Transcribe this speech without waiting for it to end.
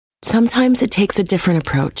Sometimes it takes a different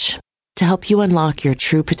approach to help you unlock your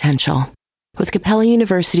true potential. With Capella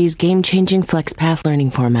University's game-changing FlexPath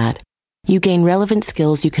learning format, you gain relevant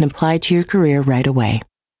skills you can apply to your career right away.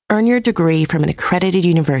 Earn your degree from an accredited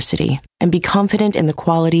university and be confident in the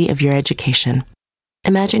quality of your education.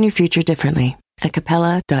 Imagine your future differently at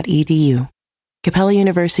capella.edu. Capella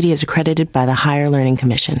University is accredited by the Higher Learning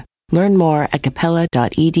Commission. Learn more at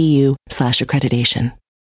capella.edu/accreditation.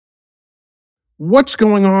 What's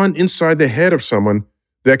going on inside the head of someone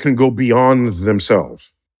that can go beyond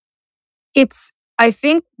themselves? I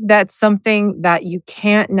think that's something that you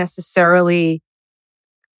can't necessarily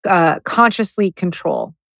consciously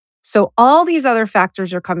control. So all these other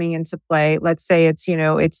factors are coming into play. Let's say it's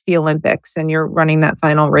the Olympics and you're running that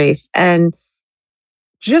final race, and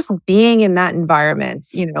just being in that environment,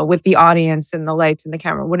 with the audience and the lights and the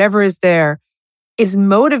camera, whatever is there, is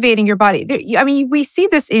motivating your body. We see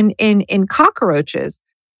this in cockroaches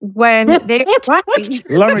when they.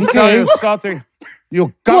 Let me tell you something.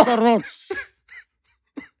 You cockroach.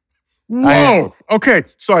 Whoa. Okay.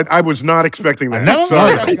 So I was not expecting that. No,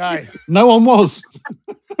 sorry. that guy. No one was.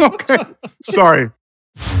 Okay. Sorry.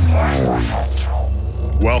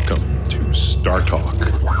 Welcome to Star Talk,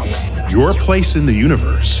 your place in the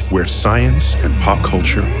universe where science and pop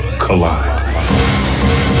culture collide.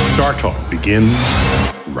 Star Talk begins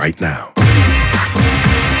right now.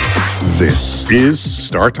 This is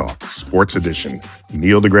Star Talk, Sports Edition.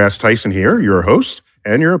 Neil deGrasse Tyson here, your host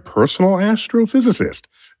and your personal astrophysicist.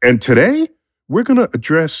 And today, we're going to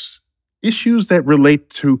address issues that relate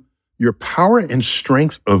to your power and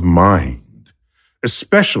strength of mind,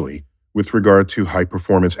 especially with regard to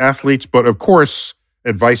high-performance athletes. But of course,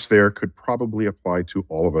 advice there could probably apply to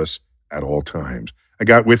all of us at all times. I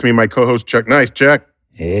got with me my co-host, Chuck Nice. Chuck.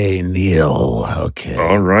 Hey, Neil. Okay.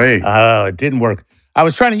 All right. Oh, it didn't work. I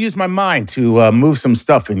was trying to use my mind to move some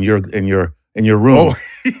stuff in your room. Oh,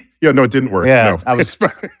 yeah, no, it didn't work. Yeah, No.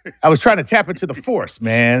 I was trying to tap into the force,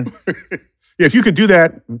 man. Yeah, if you could do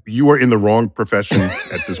that, you are in the wrong profession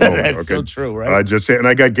at this moment. That's okay? so true, right? Just say, and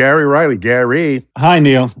I got Gary Riley. Gary. Hi,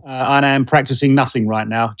 Neil. I am practicing nothing right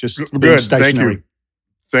now, just being Good. stationary.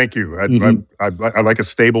 Thank you. Mhm. I like a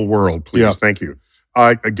stable world, please. Yeah. Thank you.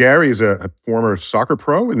 Gary is a former soccer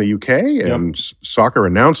pro in the UK and soccer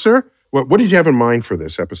announcer. What did you have in mind for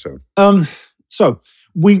this episode? So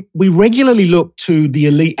we regularly look to the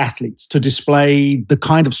elite athletes to display the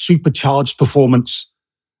kind of supercharged performance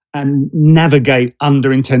and navigate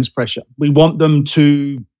under intense pressure. We want them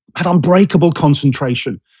to have unbreakable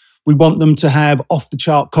concentration. We want them to have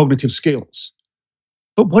off-the-chart cognitive skills.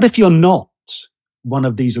 But what if you're not one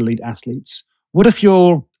of these elite athletes? What if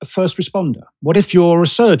you're a first responder? What if you're a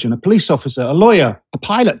surgeon, a police officer, a lawyer, a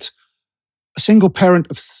pilot, a single parent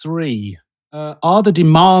of 3? Are the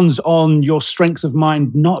demands on your strength of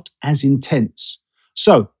mind not as intense?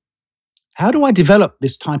 So, how do I develop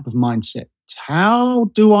this type of mindset? How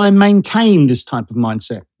do I maintain this type of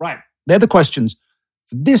mindset? Right. They're the questions.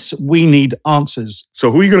 For this, we need answers.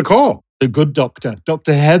 So who are you going to call? The good doctor,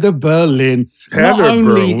 Dr. Heather Berlin. Heather Not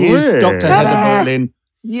only Berlin. is Dr. Heather Berlin,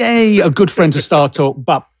 a good friend to Star Talk,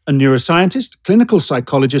 but a neuroscientist, clinical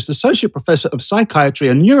psychologist, associate professor of psychiatry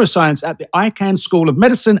and neuroscience at the Icahn School of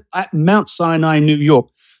Medicine at Mount Sinai, New York.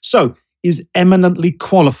 So, is eminently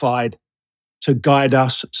qualified to guide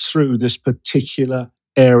us through this particular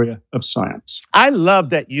area of science. I love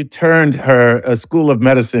that you turned her School of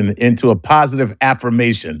Medicine into a positive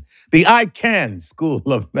affirmation. The Icahn School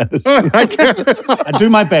of Medicine. I can't. I do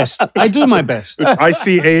my best.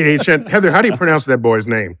 ICAHN. Heather, how do you pronounce that boy's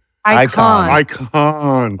name? Icon.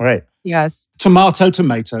 Icon. Right. Yes. Tomato.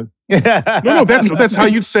 No, that's how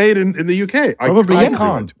you'd say it in the UK. Probably, yeah.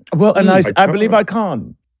 Icon. Well, and I believe I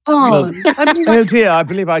can't. Oh, Oh dear, I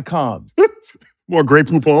believe I can't. More Grey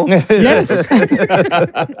Poupon. Yes.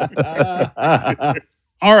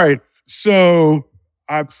 All right. So,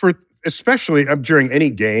 for especially during any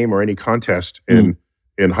game or any contest in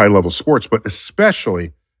high level sports, but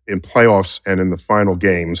especially in playoffs and in the final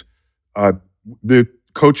games, the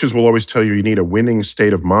coaches will always tell you need a winning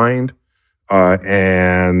state of mind,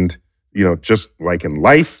 and just like in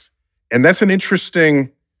life, and that's an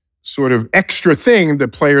interesting sort of extra thing that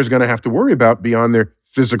players going to have to worry about beyond their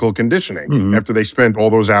physical conditioning after they spend all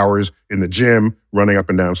those hours in the gym, running up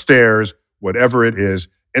and down stairs, whatever it is.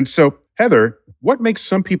 And so, Heather, what makes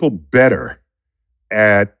some people better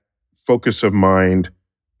at focus of mind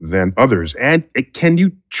than others? And can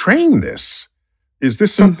you train this? Is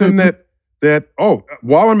this something that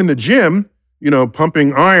while I'm in the gym,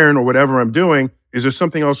 pumping iron or whatever I'm doing, is there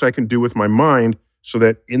something else I can do with my mind so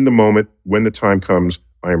that in the moment, when the time comes,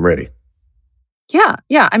 I am ready?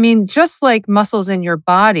 Yeah. I mean, just like muscles in your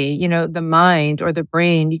body, the mind or the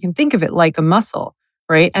brain, you can think of it like a muscle,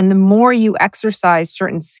 right? And the more you exercise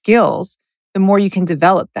certain skills, the more you can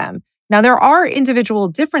develop them. Now, there are individual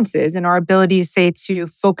differences in our ability, say, to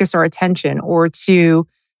focus our attention or to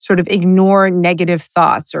sort of ignore negative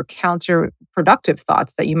thoughts or counterproductive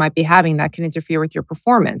thoughts that you might be having that can interfere with your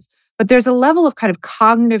performance. But there's a level of kind of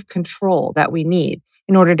cognitive control that we need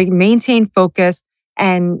in order to maintain focus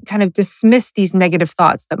and kind of dismiss these negative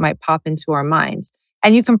thoughts that might pop into our minds.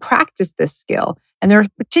 And you can practice this skill. And there are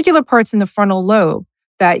particular parts in the frontal lobe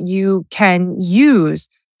that you can use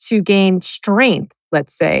to gain strength,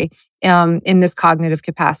 let's say, in this cognitive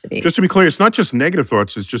capacity. Just to be clear, it's not just negative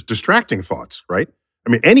thoughts, it's just distracting thoughts, right? I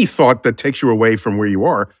mean, any thought that takes you away from where you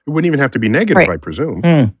are, it wouldn't even have to be negative, Right. I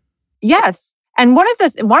presume. Yes. And one of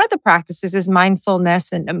the practices is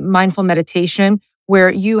mindfulness and mindful meditation, where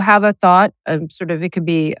you have a thought, it could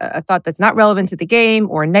be a thought that's not relevant to the game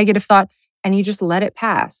or a negative thought, and you just let it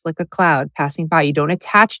pass like a cloud passing by. You don't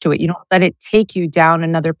attach to it. You don't let it take you down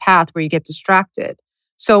another path where you get distracted.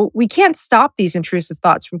 So we can't stop these intrusive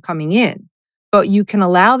thoughts from coming in, but you can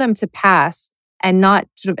allow them to pass and not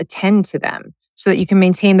sort of attend to them so that you can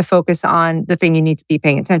maintain the focus on the thing you need to be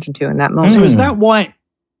paying attention to in that moment. So is that why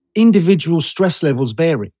individual stress levels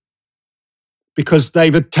vary? Because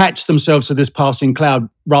they've attached themselves to this passing cloud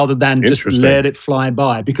rather than just Interesting. let it fly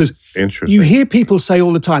by. Because Interesting. you hear people say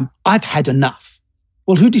all the time, "I've had enough."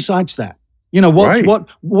 Well, who decides that? Right.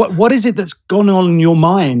 What is it that's gone on in your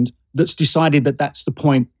mind that's decided that that's the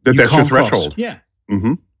point That you that's your can't cross? threshold. Yeah.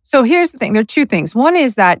 Mm-hmm. So here's the thing. There are two things. One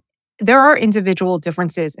is that there are individual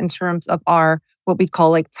differences in terms of our, what we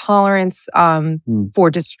call like tolerance for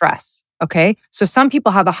distress. Okay. So some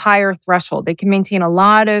people have a higher threshold. They can maintain a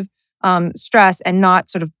lot of stress and not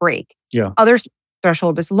sort of break. Yeah. Others'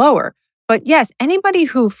 threshold is lower. But yes, anybody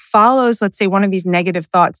who follows, let's say, one of these negative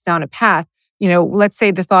thoughts down a path, let's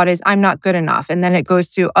say the thought is, I'm not good enough. And then it goes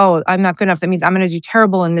to, oh, I'm not good enough. That means I'm going to do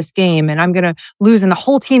terrible in this game and I'm going to lose and the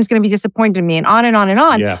whole team's going to be disappointed in me and on and on and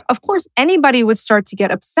on. Yeah. Of course, anybody would start to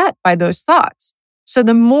get upset by those thoughts. So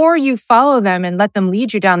the more you follow them and let them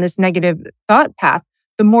lead you down this negative thought path,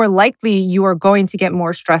 the more likely you are going to get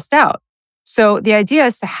more stressed out. So the idea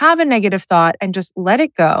is to have a negative thought and just let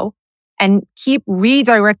it go and keep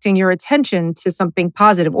redirecting your attention to something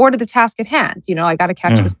positive or to the task at hand. I got to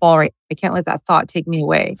catch this ball right. I can't let that thought take me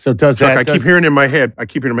away. So does Chuck, that? I keep hearing in my head,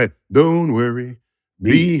 don't worry,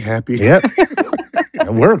 be happy. Yep.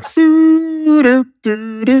 It works.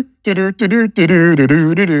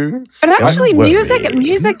 But actually, Well,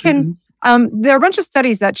 music can. There are a bunch of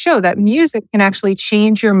studies that show that music can actually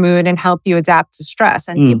change your mood and help you adapt to stress.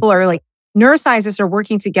 And people are like, neuroscientists are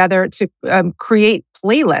working together to create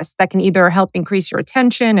playlists that can either help increase your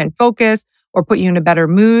attention and focus or put you in a better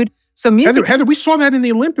mood. So music. Heather, we saw that in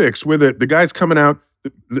the Olympics where the guys coming out,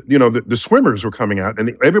 the swimmers were coming out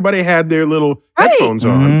and everybody had their little headphones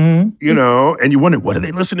on, and you wondered, what are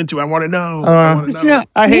they listening to? I want to know. I want to know.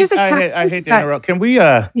 I hate music I hate to that- interrupt.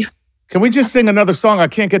 Can we just sing another song? I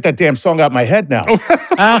can't get that damn song out of my head now.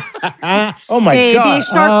 Oh my Baby God.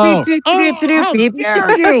 shark, baby How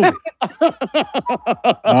shark. dare you?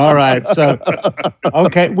 All right. So,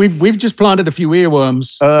 okay, we've just planted a few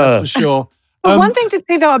earworms. That's for sure. But one thing to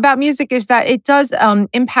say, though, about music is that it does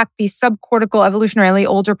impact the subcortical, evolutionarily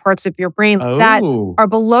older parts of your brain that are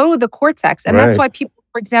below the cortex. And that's why people,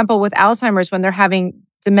 for example, with Alzheimer's, when they're having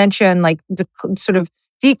dementia and like sort of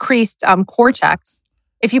decreased cortex,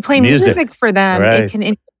 if you play music for them, it can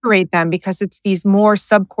invigorate them because it's these more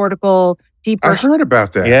subcortical, deeper. I heard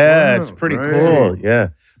about that. Yeah, Wow, it's pretty right. cool. Yeah.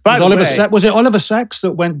 By the way, Was it Oliver Sacks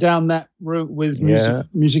that went down that route with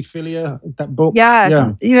Musicphilia, that book? Yes.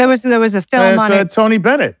 Yeah. There was a film on it. Tony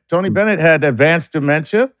Bennett. Tony Bennett had advanced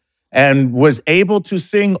dementia and was able to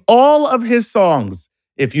sing all of his songs.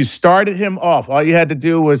 If you started him off, all you had to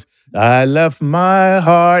do was, I left my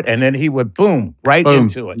heart, and then he would boom,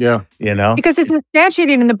 into it. Yeah. Because it's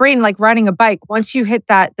instantiated in the brain like riding a bike. Once you hit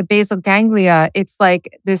the basal ganglia, it's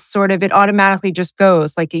like this sort of, it automatically just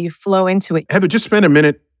goes, like you flow into it. Heather, just spend a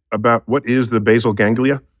minute about what is the basal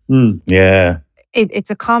ganglia? Yeah.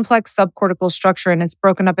 It's a complex subcortical structure and it's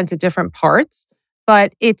broken up into different parts,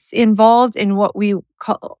 but it's involved in what we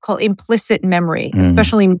call implicit memory,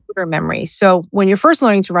 especially motor memory. So when you're first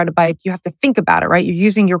learning to ride a bike, you have to think about it, right? You're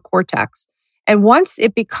using your cortex. And once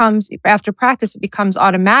it becomes, after practice, it becomes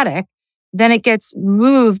automatic, then it gets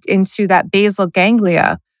moved into that basal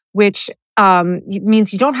ganglia, which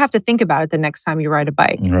means you don't have to think about it the next time you ride a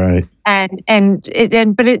bike. Right.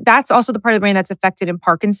 But that's also the part of the brain that's affected in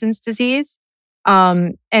Parkinson's disease.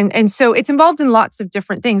 And so it's involved in lots of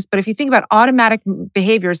different things. But if you think about automatic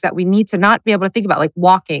behaviors that we need to not be able to think about, like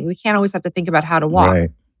walking, we can't always have to think about how to walk. Right.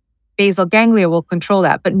 Basal ganglia will control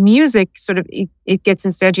that. But music sort of, it gets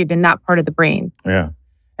instantiated in that part of the brain. Yeah.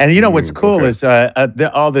 And you know what's cool is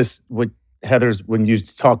all this, what Heather's, when you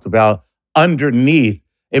talked about underneath,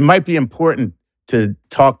 it might be important to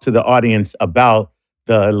talk to the audience about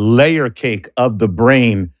the layer cake of the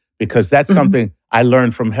brain, because that's something I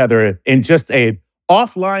learned from Heather in just a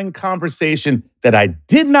offline conversation that I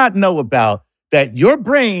did not know about, that your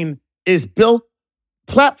brain is built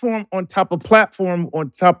platform on top of platform on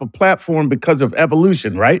top of platform because of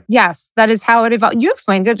evolution, right? Yes, that is how it evolved. You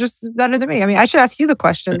explained it just better than me. I mean, I should ask you the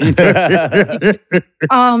question.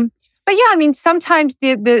 But yeah, I mean, sometimes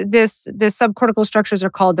this subcortical structures are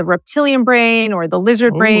called the reptilian brain or the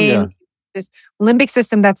lizard brain. Yeah. This limbic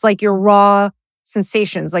system that's like your raw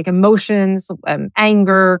sensations, like emotions,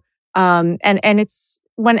 anger, and it's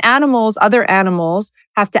when other animals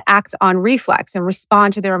have to act on reflex and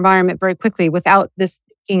respond to their environment very quickly without this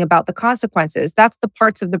thinking about the consequences. That's the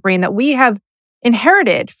parts of the brain that we have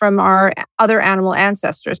inherited from our other animal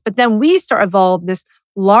ancestors. But then we evolve this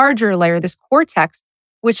larger layer, this cortex,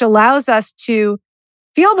 which allows us to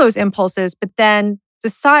feel those impulses, but then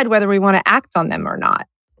decide whether we want to act on them or not.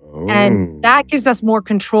 And that gives us more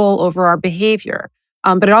control over our behavior.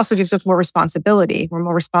 But it also gives us more responsibility. We're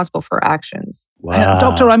more responsible for our actions. Wow.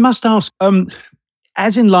 Doctor, I must ask,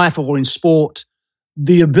 as in life or in sport,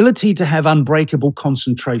 the ability to have unbreakable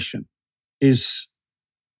concentration is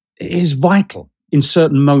vital in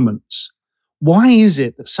certain moments. Why is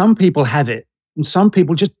it that some people have it and some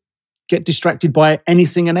people just get distracted by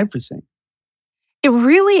anything and everything? It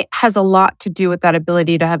really has a lot to do with that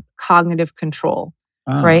ability to have cognitive control,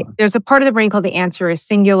 right? There's a part of the brain called the anterior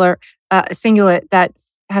cingulate that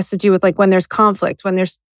has to do with like when there's conflict, when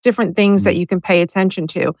there's different things that you can pay attention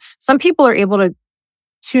to. Some people are able to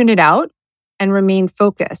tune it out and remain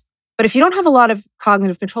focused. But if you don't have a lot of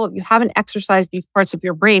cognitive control, if you haven't exercised these parts of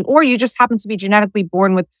your brain, or you just happen to be genetically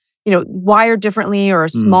born with, wired differently or a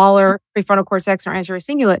smaller prefrontal cortex or anterior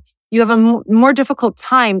cingulate, you have a more difficult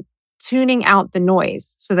time tuning out the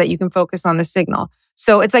noise so that you can focus on the signal.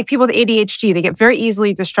 So it's like people with ADHD, they get very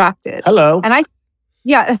easily distracted. Hello. And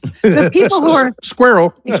the people who are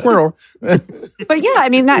squirrel. But yeah, I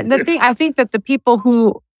mean, I think that the people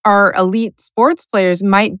who are elite sports players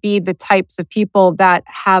might be the types of people that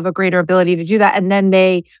have a greater ability to do that. And then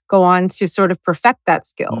they go on to sort of perfect that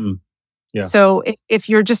skill. Yeah. So if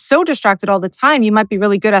you're just so distracted all the time, you might be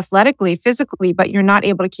really good athletically, physically, but you're not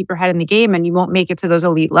able to keep your head in the game and you won't make it to those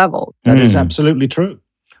elite levels. That is absolutely true.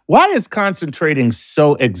 Why is concentrating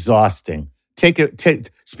so exhausting?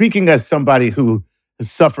 Speaking as somebody who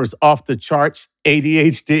suffers off the charts,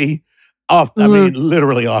 ADHD,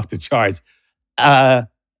 literally off the charts.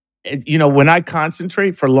 When I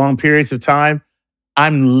concentrate for long periods of time, I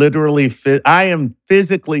am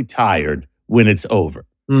physically tired when it's over.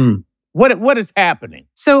 What is happening?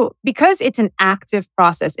 So because it's an active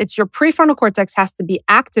process, it's your prefrontal cortex has to be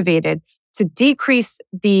activated to decrease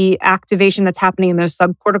the activation that's happening in those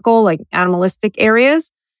subcortical, like animalistic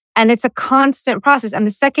areas. And it's a constant process. And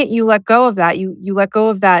the second you let go of that, you let go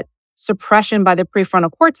of that suppression by the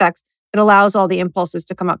prefrontal cortex, it allows all the impulses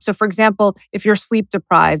to come up. So for example, if you're sleep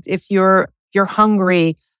deprived, if you're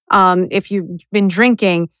hungry, if you've been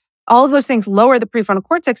drinking, all of those things lower the prefrontal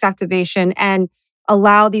cortex activation and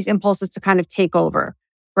allow these impulses to kind of take over,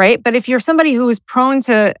 right? But if you're somebody who is prone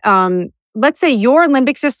to, let's say your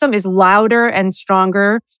limbic system is louder and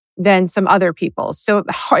stronger than some other people. So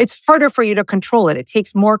it's harder for you to control it. It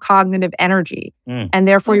takes more cognitive energy. And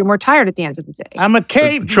therefore you're more tired at the end of the day. I'm a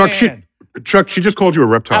caveman. Chuck, she just called you a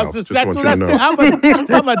reptile. That's what I said. I'm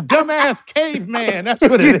a dumbass caveman. That's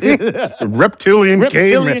what it is. A reptilian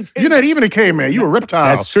caveman. You're not even a caveman. You're a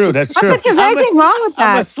reptile. That's true. I don't think there's anything wrong with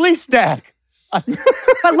that. I'm a sleep stack.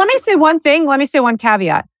 But let me say one thing. Let me say one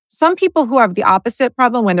caveat. Some people who have the opposite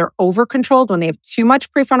problem, when they're over-controlled, when they have too much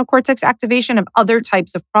prefrontal cortex activation, have other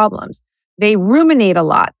types of problems. They ruminate a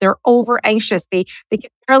lot. They're over-anxious. They can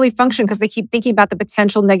barely function because they keep thinking about the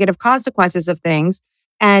potential negative consequences of things.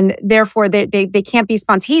 And therefore, they can't be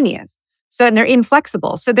spontaneous. And they're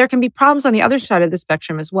inflexible. So there can be problems on the other side of the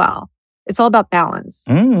spectrum as well. It's all about balance.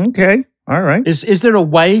 Okay. All right. Is there a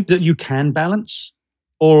way that you can balance?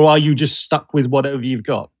 Or are you just stuck with whatever you've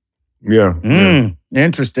got? Yeah.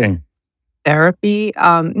 Interesting. Therapy.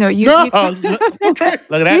 Okay. Look at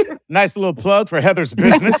that. Nice little plug for Heather's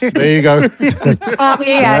business. There you go.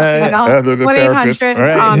 Yeah. The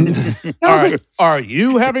 1-800. therapist. Are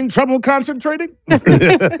you having trouble concentrating?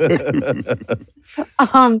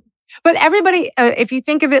 But everybody, if you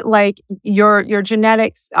think of it like your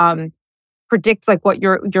genetics predict like what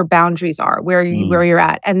your boundaries are, where you're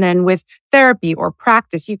at, and then with therapy or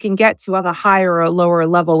practice, you can get to a higher or lower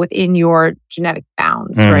level within your genetic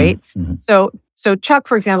bounds, right? So Chuck,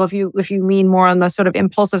 for example, if you lean more on the sort of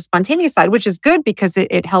impulsive, spontaneous side, which is good because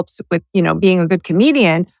it helps with being a good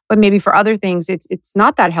comedian, but maybe for other things it's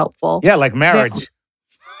not that helpful. Yeah, like marriage.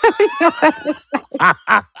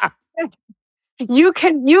 You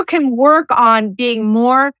can work on being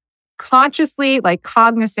more consciously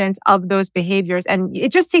cognizant of those behaviors, and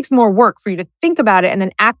it just takes more work for you to think about it and then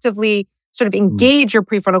actively sort of engage your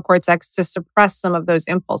prefrontal cortex to suppress some of those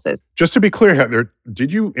impulses. Just to be clear, Heather,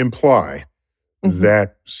 did you imply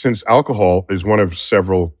that since alcohol is one of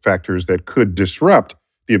several factors that could disrupt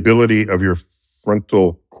the ability of your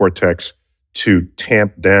frontal cortex to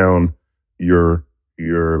tamp down your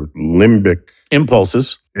limbic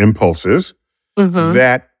impulses,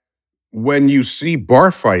 that when you see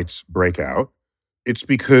bar fights break out, it's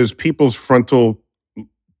because people's prefrontal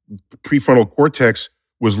cortex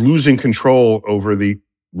was losing control over the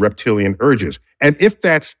reptilian urges? And if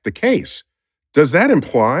that's the case, does that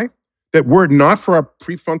imply that were it not for our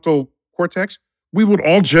prefrontal cortex, we would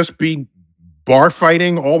all just be bar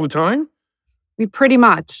fighting all the time? We pretty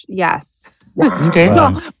much, yes. Wow. Okay.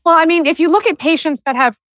 Well, I mean, if you look at patients that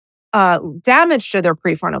have damage to their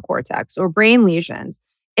prefrontal cortex or brain lesions,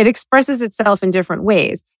 it expresses itself in different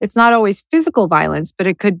ways. It's not always physical violence, but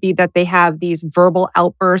it could be that they have these verbal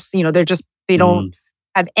outbursts. They don't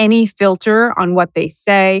have any filter on what they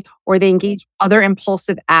say, or they engage other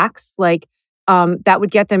impulsive acts that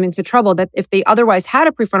would get them into trouble, that if they otherwise had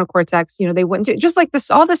a prefrontal cortex, they wouldn't do. Just like this,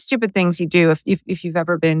 all the stupid things you do if you've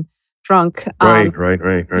ever been drunk. Right.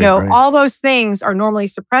 All those things are normally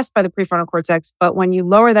suppressed by the prefrontal cortex, but when you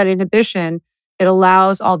lower that inhibition, it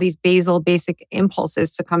allows all these basic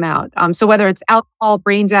impulses to come out. So whether it's alcohol,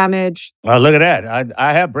 brain damage. Oh, look at that.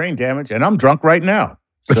 I have brain damage and I'm drunk right now.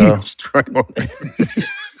 So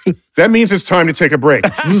that means it's time to take a break.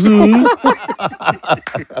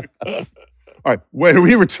 All right. When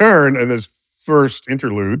we return in this first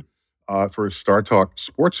interlude for Star Talk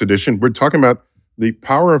Sports Edition, we're talking about the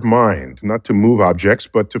power of mind, not to move objects,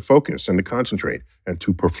 but to focus and to concentrate and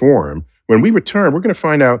to perform. When we return, we're going to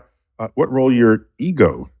find out what role your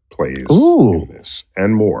ego plays in this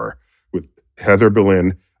and more with Heather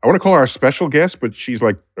Berlin. I want to call her our special guest, but she's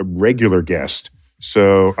like a regular guest.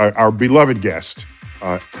 So our beloved guest,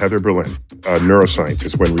 Heather Berlin, a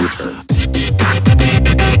neuroscientist, when we return.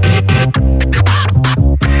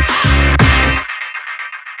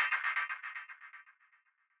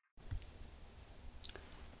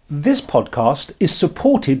 This podcast is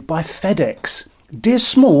supported by FedEx. Dear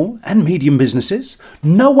small and medium businesses,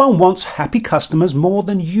 no one wants happy customers more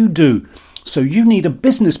than you do. So you need a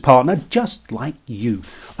business partner just like you,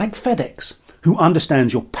 like FedEx, who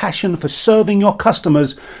understands your passion for serving your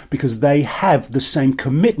customers because they have the same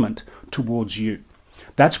commitment towards you.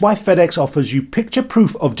 That's why FedEx offers you picture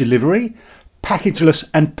proof of delivery, packageless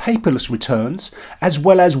and paperless returns, as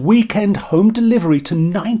well as weekend home delivery to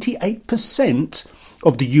 98%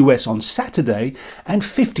 of the US on Saturday and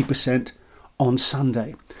 50% on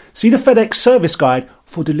Sunday. See the FedEx service guide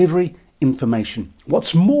for delivery information.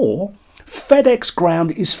 What's more, FedEx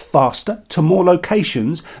Ground is faster to more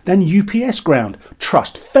locations than UPS Ground.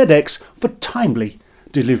 Trust FedEx for timely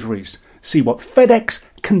deliveries. See what FedEx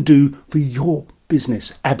can do for your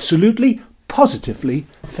business. Absolutely, positively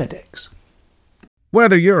FedEx.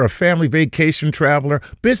 Whether you're a family vacation traveler,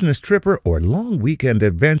 business tripper, or long weekend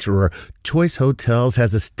adventurer, Choice Hotels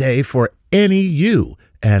has a stay for any you.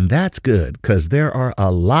 And that's good, because there are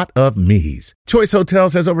a lot of me's. Choice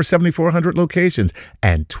Hotels has over 7,400 locations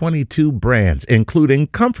and 22 brands, including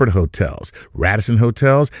Comfort Hotels, Radisson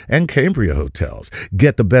Hotels, and Cambria Hotels.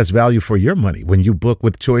 Get the best value for your money when you book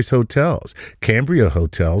with Choice Hotels. Cambria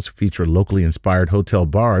Hotels feature locally inspired hotel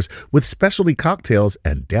bars with specialty cocktails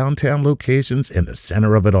and downtown locations in the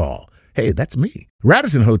center of it all. Hey, that's me.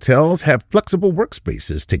 Radisson Hotels have flexible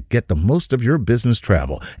workspaces to get the most of your business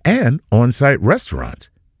travel and on-site restaurants.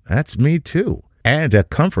 That's me too. And at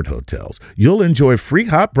Comfort Hotels, you'll enjoy free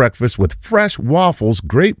hot breakfast with fresh waffles,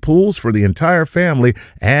 great pools for the entire family,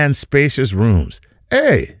 and spacious rooms.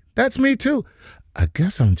 Hey, that's me too. I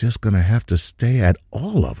guess I'm just going to have to stay at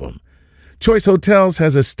all of them. Choice Hotels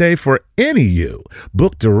has a stay for any you.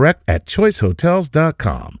 Book direct at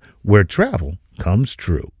choicehotels.com, where travel comes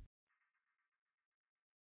true.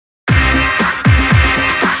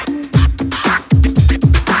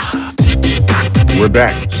 We're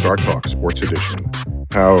back, Star Talk Sports Edition.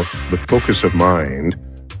 How the focus of mind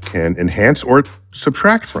can enhance or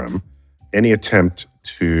subtract from any attempt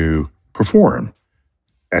to perform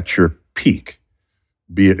at your peak,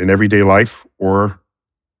 be it in everyday life or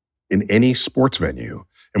in any sports venue.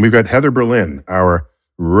 And we've got Heather Berlin, our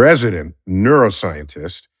resident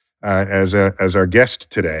neuroscientist, as our guest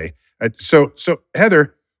today. So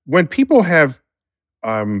Heather, when people have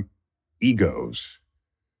egos,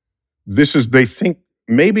 they think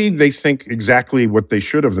exactly what they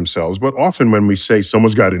should of themselves, but often when we say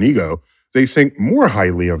someone's got an ego, they think more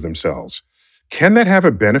highly of themselves. Can that have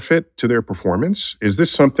a benefit to their performance? Is this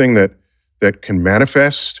something that can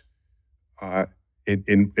manifest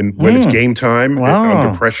in when it's game time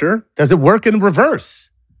under pressure? Does it work in reverse?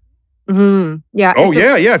 Mm-hmm. Yeah. Oh,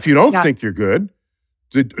 yeah. If you don't think you're good,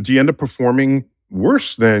 do you end up performing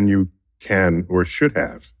worse than you can or should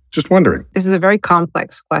have? Just wondering. This is a very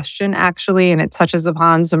complex question, actually, and it touches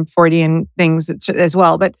upon some Freudian things as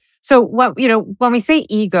well. But so when we say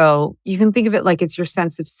ego, you can think of it like it's your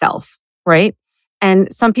sense of self, right?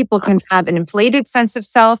 And some people can have an inflated sense of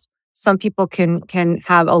self. Some people can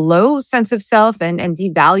have a low sense of self and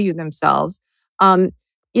devalue themselves. The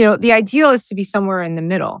ideal is to be somewhere in the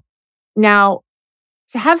middle. Now,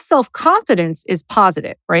 to have self-confidence is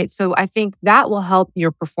positive, right? So I think that will help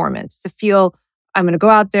your performance to feel, I'm going to go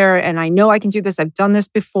out there and I know I can do this. I've done this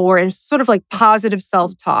before. And it's sort of like positive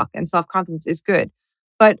self-talk and self-confidence is good.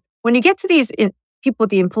 But when you get to these people with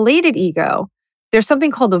the inflated ego, there's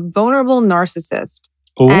something called a vulnerable narcissist.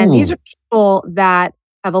 Ooh. And these are people that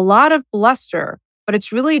have a lot of bluster, but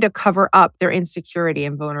it's really to cover up their insecurity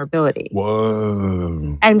and vulnerability.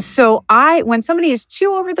 Whoa. And so when somebody is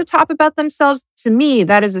too over the top about themselves, to me,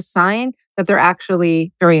 that is a sign that they're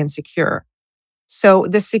actually very insecure. So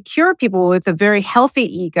the secure people with a very healthy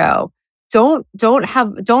ego don't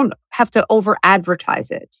have to over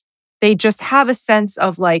advertise it. They just have a sense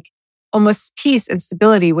of like almost peace and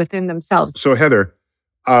stability within themselves. So Heather,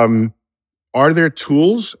 are there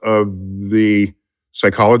tools of the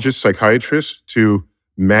psychiatrist to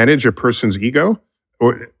manage a person's ego?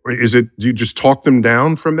 Or is it, do you just talk them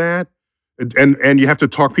down from that? And you have to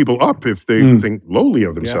talk people up if they think lowly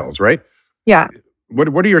of themselves, right? Yeah.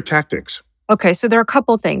 What are your tactics? Okay, so there are a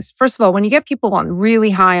couple things. First of all, when you get people on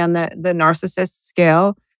really high on the narcissist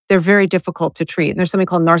scale, they're very difficult to treat. And there's something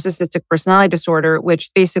called narcissistic personality disorder,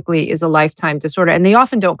 which basically is a lifetime disorder. And they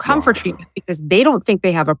often don't come for treatment because they don't think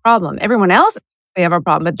they have a problem. Everyone else thinks they have a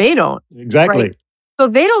problem, but they don't. Exactly. Right? So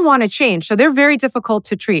they don't want to change. So they're very difficult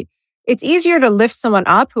to treat. It's easier to lift someone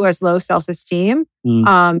up who has low self-esteem.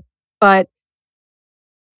 But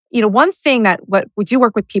one thing that what we do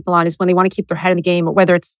work with people on is when they want to keep their head in the game, or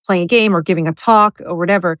whether it's playing a game or giving a talk or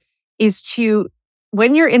whatever, is to,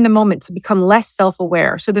 when you're in the moment, to become less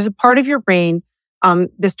self-aware. So there's a part of your brain,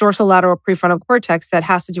 this dorsolateral prefrontal cortex, that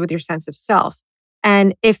has to do with your sense of self.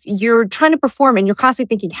 And if you're trying to perform and you're constantly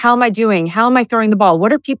thinking, how am I doing? How am I throwing the ball?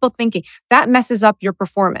 What are people thinking? That messes up your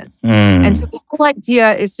performance. And so the whole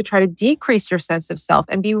idea is to try to decrease your sense of self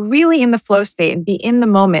and be really in the flow state and be in the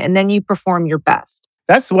moment. And then you perform your best.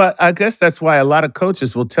 That's why a lot of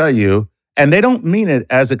coaches will tell you, and they don't mean it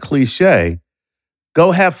as a cliche,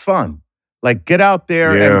 go have fun. Like get out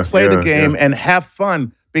there and play the game and have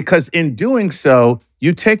fun, because in doing so,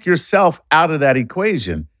 you take yourself out of that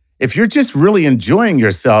equation. If you're just really enjoying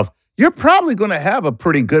yourself, you're probably going to have a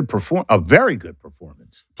pretty good a very good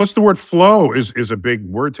performance. Plus the word flow is a big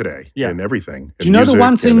word today in everything. Do you know the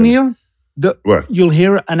one thing, Neil? What? You'll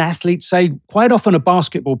hear an athlete say, quite often a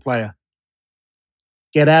basketball player,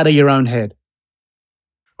 get out of your own head.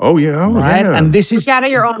 Oh, yeah. Right? Yeah. And this is... Get out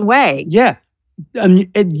of your own way. Yeah. And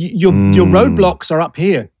your roadblocks are up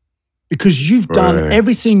here because you've done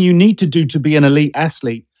everything you need to do to be an elite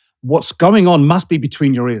athlete. What's going on must be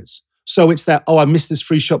between your ears. So it's that, I missed this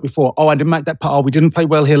free shot before. I didn't make that part. We didn't play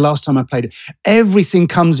well here last time I played it. Everything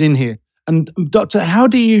comes in here. And Doctor, how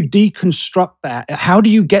do you deconstruct that? How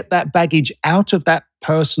do you get that baggage out of that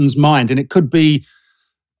person's mind? And it could be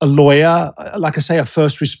a lawyer, like I say, a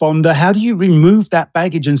first responder. How do you remove that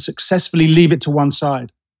baggage and successfully leave it to one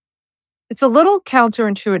side? It's a little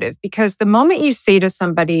counterintuitive because the moment you say to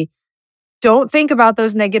somebody, don't think about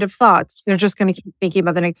those negative thoughts, they're just going to keep thinking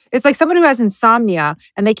about the negative. It's like someone who has insomnia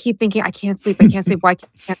and they keep thinking, I can't sleep. Why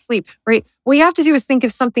can't sleep? Right? What you have to do is think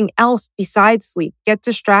of something else besides sleep. Get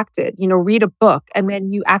distracted, read a book, and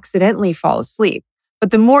then you accidentally fall asleep. But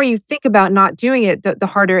the more you think about not doing it, the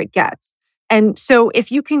harder it gets. And so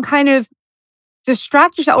if you can kind of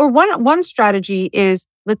distract yourself, or one strategy is,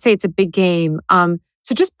 let's say it's a big game,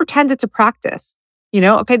 so just pretend it's a practice.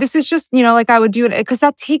 Okay, this is just, like I would do it, because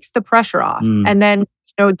that takes the pressure off and then,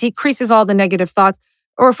 decreases all the negative thoughts.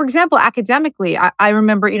 Or for example, academically, I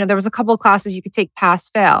remember, there was a couple of classes you could take pass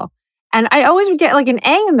fail. And I always would get like an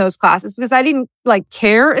A in those classes because I didn't like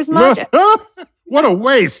care as much. What a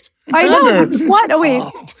waste. I know. What? Oh, wait.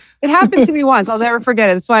 It happened to me once. I'll never forget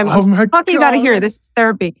it. That's why I'm talking about it here. This is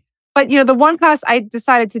therapy. But, the one class I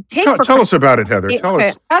decided to take Tell us about it, Heather. Tell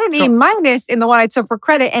us. I had an A minus in the one I took for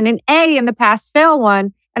credit and an A in the pass-fail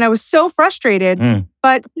one. And I was so frustrated.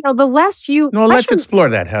 But, the less you... No, let's explore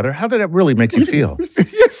that, Heather. How did that really make you feel?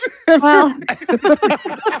 Yes. Well...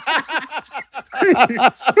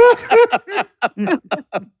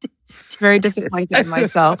 Very disappointed in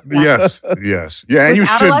myself. Yes. Yeah, and you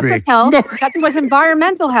should be. Health. That was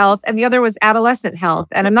environmental health, and the other was adolescent health.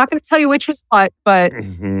 And I'm not going to tell you which was what, but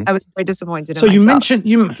I was very disappointed in myself. So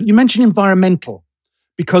you mentioned environmental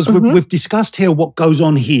because we've discussed here what goes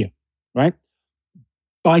on here, right?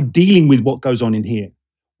 By dealing with what goes on in here.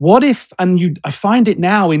 What if, I find it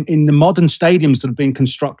now in the modern stadiums that have been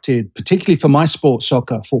constructed, particularly for my sport,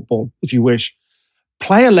 soccer, football, if you wish,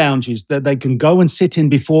 player lounges that they can go and sit in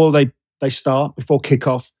before they start, before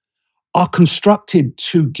kickoff, are constructed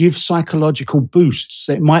to give psychological boosts.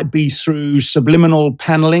 It might be through subliminal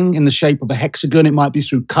paneling in the shape of a hexagon. It might be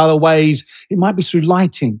through colorways. It might be through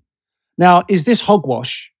lighting. Now, is this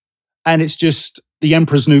hogwash and it's just the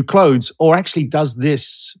emperor's new clothes, or actually does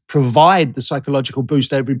this provide the psychological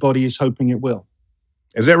boost everybody is hoping it will?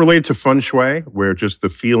 Is that related to feng shui, where just the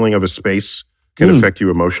feeling of a space can affect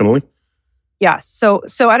you emotionally? Yes. So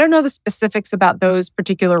I don't know the specifics about those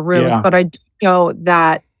particular rooms, but I do know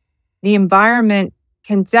that the environment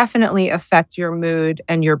can definitely affect your mood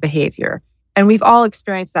and your behavior. And we've all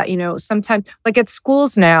experienced that, sometimes, like at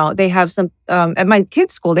schools now, they have at my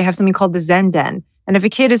kids' school, they have something called the Zen Den. And if a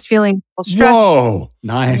kid is feeling stressed... Whoa.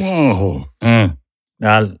 Nice. Whoa.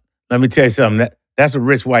 Now, let me tell you something. That's a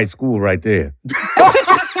rich white school right there.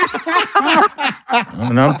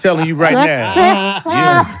 And I'm telling you right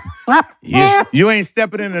now, you ain't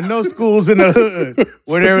stepping into no schools in the hood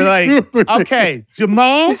where they're like, okay,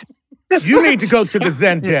 Jamal, you need to go to the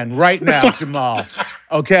Zen Den right now, Jamal.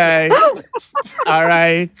 Okay? All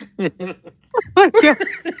right?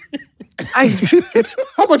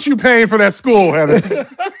 How much you paying for that school, Heather?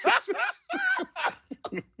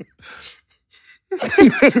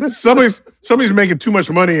 Somebody's making too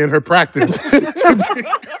much money in her practice.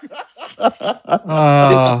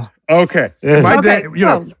 Okay.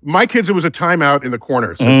 My kids, it was a timeout in the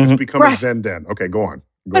corner, so it's become a Zen Den. Okay, go on.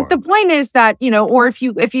 But the point is that, or if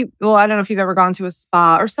you, well, I don't know if you've ever gone to a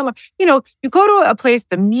spa or somewhere, you go to a place,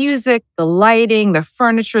 the music, the lighting, the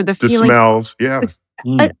furniture, the feeling. The smells, yeah.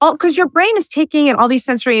 Because your brain is taking in all these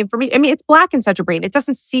sensory information. I mean, it's black inside your brain. It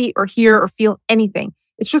doesn't see or hear or feel anything.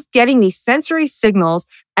 It's just getting these sensory signals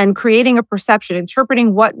and creating a perception,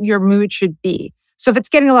 interpreting what your mood should be. So if it's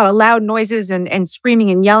getting a lot of loud noises and screaming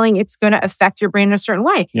and yelling, it's going to affect your brain in a certain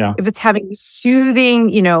way. Yeah. If it's having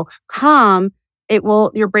soothing, calm,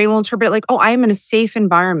 your brain will interpret it like, oh, I am in a safe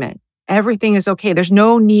environment. Everything is okay. There's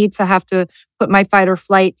no need to have to put my fight or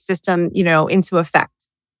flight system, into effect.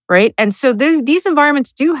 Right. And so these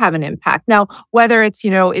environments do have an impact. Now, whether it's,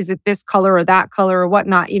 is it this color or that color or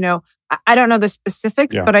whatnot, I don't know the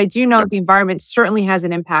specifics, but I do know the environment certainly has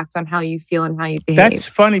an impact on how you feel and how you behave. That's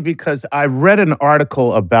funny because I read an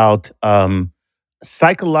article about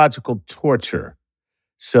psychological torture.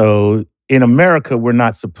 So in America, we're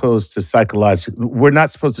not supposed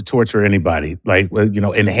to torture anybody, like,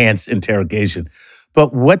 enhanced interrogation.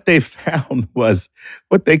 But what they found was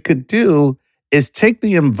what they could do is take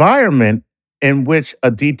the environment in which a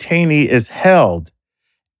detainee is held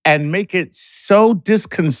and make it so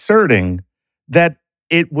disconcerting that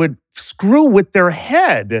it would screw with their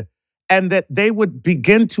head and that they would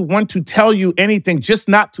begin to want to tell you anything just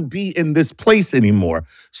not to be in this place anymore.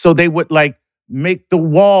 So they would make the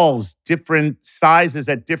walls different sizes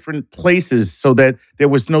at different places so that there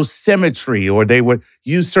was no symmetry, or they would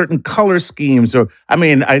use certain color schemes. Or, I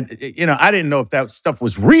didn't know if that stuff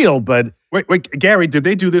was real, but... Wait, Gary, did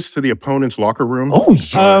they do this to the opponent's locker room? Oh,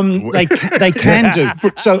 yeah. They can do.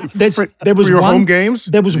 So there was for your home games?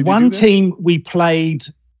 There was one team we played.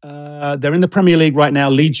 They're in the Premier League right now,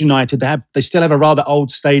 Leeds United. They still have a rather old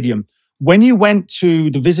stadium. When you went to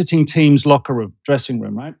the visiting team's locker room, dressing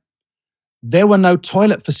room, right? There were no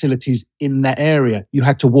toilet facilities in that area. You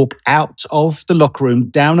had to walk out of the locker room,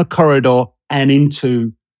 down a corridor, and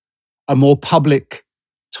into a more public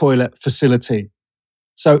toilet facility.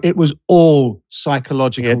 So it was all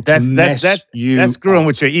psychological to mess you That's screwing up.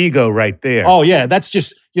 with your ego right there. Oh, yeah. That's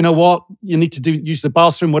just, you know what? You need to use the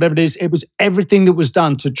bathroom, whatever it is. It was everything that was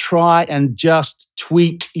done to try and just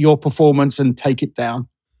tweak your performance and take it down.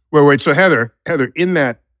 So Heather, in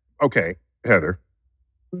that, okay, Heather.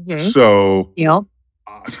 Mm-hmm. So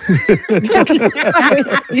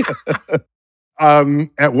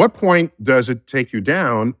At what point does it take you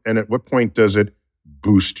down, and at what point does it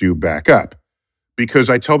boost you back up? Because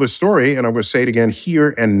I tell this story, and I'm going to say it again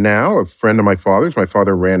here and now. A friend of my father's, my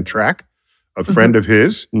father ran track. A friend of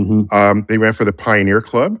his, they ran for the Pioneer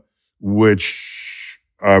Club, which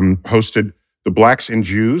hosted the blacks and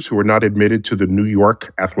Jews who were not admitted to the New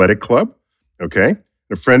York Athletic Club. Okay,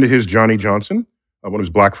 a friend of his, Johnny Johnson, one of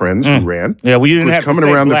his black friends who ran. Yeah, well, you didn't have coming to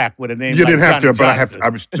say around black with a name. You like didn't have Johnny to,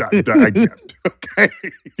 but Johnson. okay.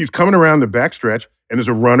 He's coming around the backstretch, and there's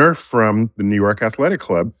a runner from the New York Athletic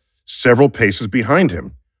Club several paces behind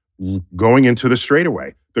him, going into the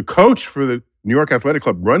straightaway. The coach for the New York Athletic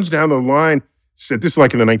Club runs down the line, said, this is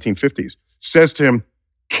like in the 1950s, says to him,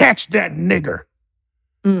 "Catch that nigger."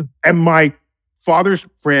 And my father's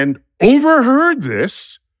friend overheard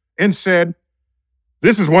this and said,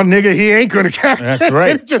 "This is one nigga he ain't going to catch." That's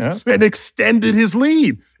right. And extended his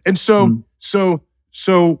lead. And so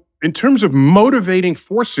in terms of motivating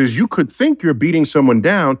forces, you could think you're beating someone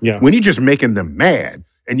down when you're just making them mad.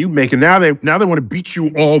 And you make it, now they want to beat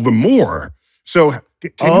you all the more. So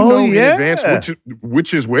can you know in advance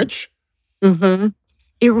which is which? Mm-hmm.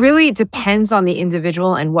 It really depends on the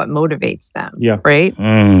individual and what motivates them. Yeah. Right?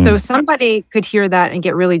 So somebody could hear that and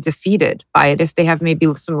get really defeated by it if they have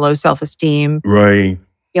maybe some low self-esteem, right,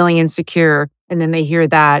 feeling insecure, and then they hear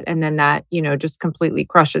that, and then that, just completely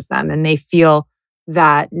crushes them, and they feel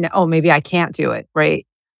that, oh, maybe I can't do it, right?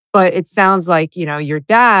 But it sounds like, your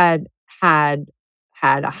dad had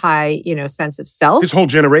a high, sense of self. His whole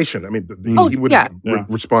generation. I mean, he would have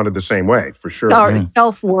responded the same way, for sure.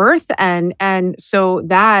 Self-worth. And so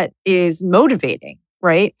that is motivating,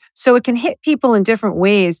 right? So it can hit people in different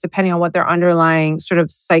ways depending on what their underlying sort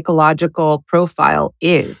of psychological profile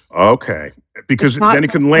is. Okay. Because then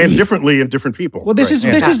it can land differently in different people. Well, this is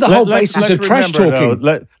the whole basis of trash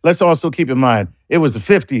talking. Let's also keep in mind, it was the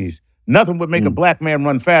 50s. Nothing would make a black man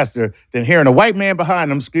run faster than hearing a white man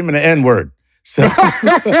behind him screaming the N-word. So,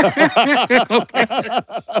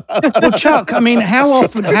 well, Chuck, I mean, how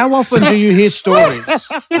often do you hear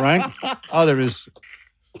stories, right? Oh, there is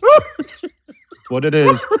what it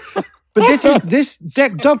is. But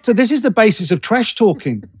Doctor, this is the basis of trash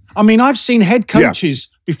talking. I mean, I've seen head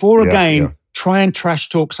coaches before a game try and trash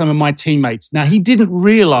talk some of my teammates. Now, he didn't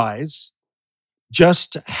realize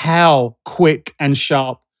just how quick and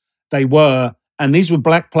sharp they were. And these were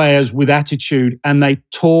black players with attitude, and they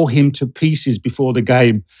tore him to pieces before the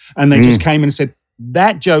game. And they just came and said,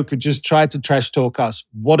 "That joker just tried to trash talk us.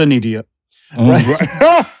 What an idiot." Right?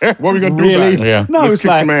 What are we going to do about it? Yeah. No, Let's it's kick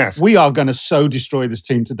like, some ass. we are going to so destroy this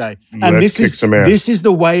team today. And Let's kick some ass. this is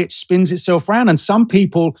the way it spins itself around. And some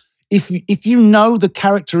people, if you know the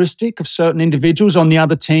characteristic of certain individuals on the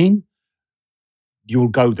other team, you'll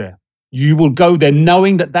go there. You will go there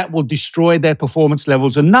knowing that will destroy their performance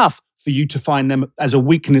levels enough for you to find them as a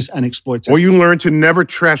weakness and exploit it. Or you learn to never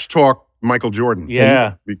trash talk Michael Jordan.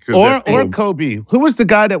 Yeah. Because or Kobe. Who was the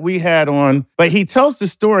guy that we had on? But he tells the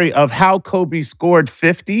story of how Kobe scored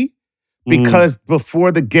 50 because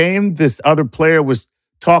before the game, this other player was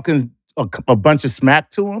talking a bunch of smack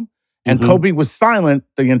to him. And Kobe was silent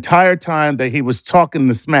the entire time that he was talking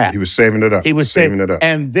the smack. He was saving it up. He was saving it up.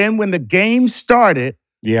 And then when the game started,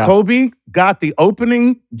 Kobe got the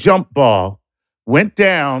opening jump ball, went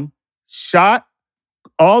down, shot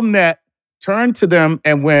all net, turned to them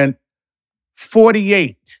and went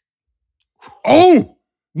 48. Oh,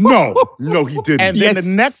 no, he didn't. And then the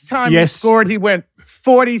next time he scored, he went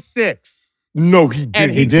 46. No, he didn't.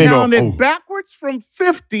 And he counted backwards from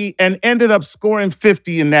 50 and ended up scoring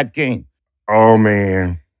 50 in that game. Oh,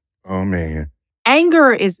 man.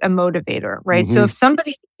 Anger is a motivator, right? So if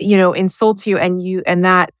somebody, insults you and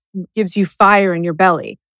that gives you fire in your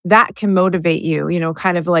belly, that can motivate you,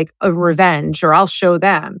 kind of like a revenge, or I'll show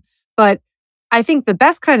them. But I think the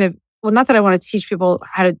best kind of, well, not that I want to teach people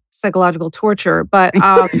how to psychological torture, but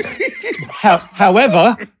however,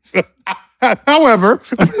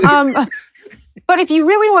 but if you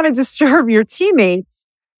really want to disturb your teammates,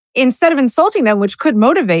 instead of insulting them, which could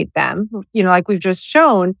motivate them, like we've just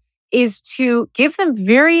shown, is to give them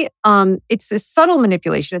it's a subtle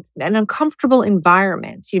manipulation. It's an uncomfortable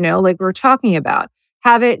environment, like we're talking about.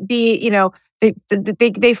 Have it be,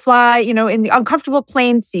 they fly, in the uncomfortable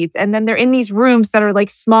plane seats, and then they're in these rooms that are like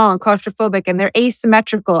small and claustrophobic, and they're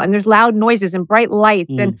asymmetrical, and there's loud noises and bright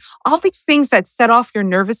lights and all these things that set off your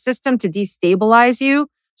nervous system to destabilize you.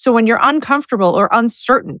 So when you're uncomfortable or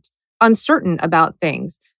uncertain about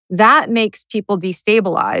things, that makes people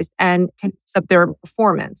destabilized and can mess up their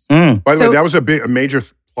performance. By the way, that was a major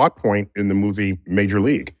plot point in the movie Major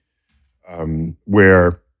League,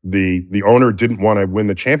 where the owner didn't want to win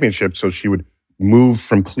the championship, so she would move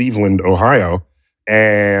from Cleveland, Ohio,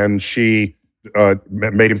 and she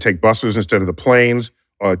made him take buses instead of the planes.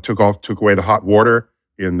 Took away the hot water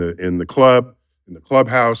in the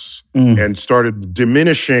clubhouse, and started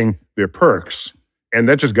diminishing their perks, and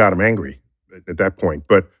that just got him angry at that point.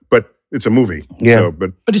 But it's a movie, So,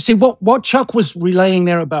 but you see what Chuck was relaying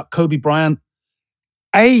there about Kobe Bryant.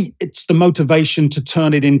 It's the motivation to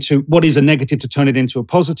turn it into what is a negative to turn it into a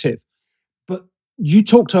positive. But you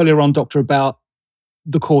talked earlier on, Doctor, about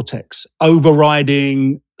the cortex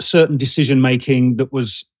overriding certain decision making that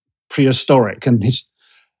was prehistoric,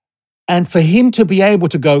 and for him to be able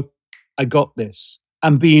to go, I got this,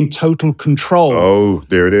 and be in total control. Oh,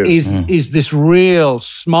 there it is. Is this real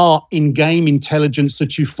smart in-game intelligence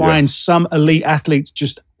that you find some elite athletes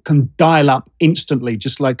just can dial up instantly,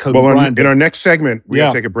 just like Kobe Bryant did. In our next segment, we're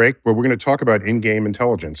going to take a break, but we're going to talk about in-game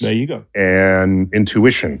intelligence. There you go. And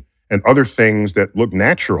intuition and other things that look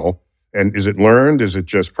natural. And is it learned? Is it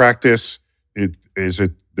just practice? Is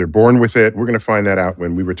it they're born with it? We're going to find that out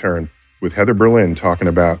when we return with Heather Berlin talking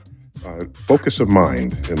about focus of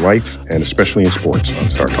mind in life and especially in sports on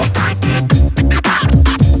Star Talk.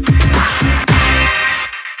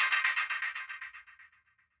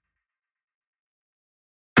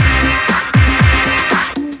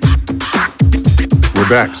 We're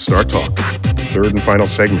back, Star Talk, third and final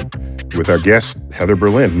segment with our guest, Heather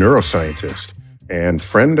Berlin, neuroscientist and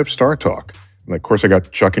friend of Star Talk. And of course, I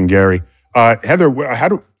got Chuck and Gary. Heather,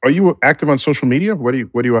 are you active on social media? What are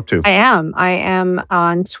you up to? I am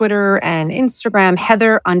on Twitter and Instagram,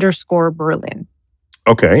 Heather_Berlin.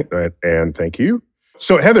 Okay, and thank you.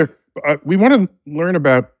 So Heather, we want to learn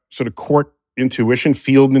about sort of court intuition,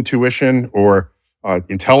 field intuition, or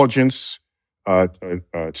intelligence,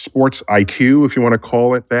 sports IQ, if you want to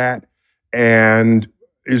call it that. And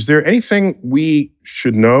is there anything we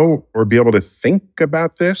should know or be able to think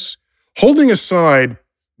about this? Holding aside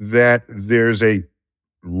that there's a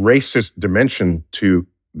racist dimension to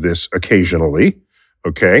this occasionally,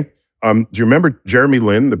 okay? Do you remember Jeremy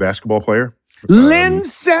Lin, the basketball player?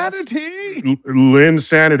 Linsanity!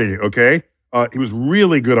 Linsanity, okay? He was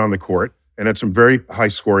really good on the court and had some very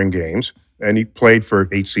high-scoring games, and he played for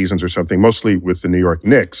 8 seasons or something, mostly with the New York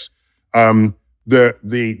Knicks. The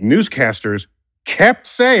newscasters kept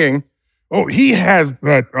saying, oh, he has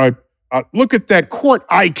that, look at that court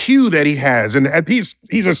IQ that he has, and he's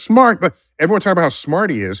a smart, but everyone talking about how smart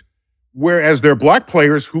he is, whereas there are black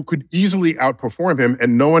players who could easily outperform him,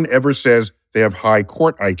 and no one ever says they have high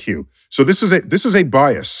court IQ. So this is a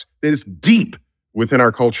bias that is deep within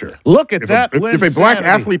our culture. Look at that. If a black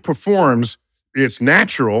athlete performs, it's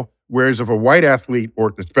natural, whereas if a white athlete,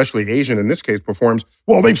 or especially Asian in this case, performs,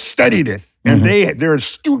 well, they've studied it, and they're a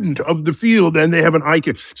student of the field, and they have an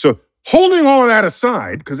IQ. So holding all of that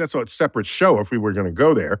aside, because that's a separate show if we were going to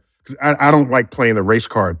go there, because I don't like playing the race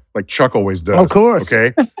card like Chuck always does. Of course.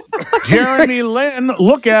 Okay? Jeremy Lin,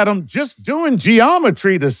 look at him just doing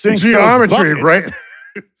geometry to sink geometry, those right?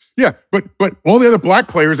 Yeah, but all the other black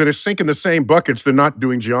players that are sinking the same buckets, they're not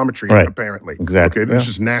doing geometry, apparently. Exactly. Okay, this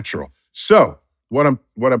is natural. So what I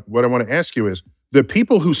want to ask you is, the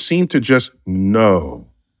people who seem to just know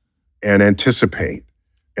and anticipate,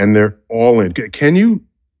 and they're all in, can you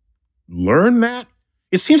learn that?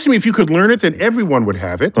 It seems to me if you could learn it, then everyone would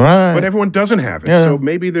have it, but everyone doesn't have it. Yeah. So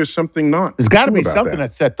maybe there's something not. There's got to be something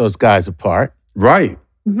that set those guys apart. Right.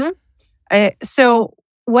 Mm-hmm. So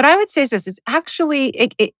what I would say is this: it's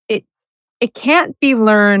actually it can't be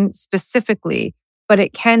learned specifically, but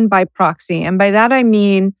it can by proxy, and by that I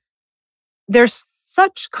mean there's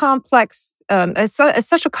such complex,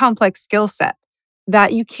 such a complex skill set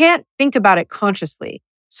that you can't think about it consciously.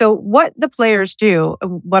 So what the players do,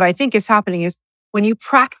 what I think is happening is when you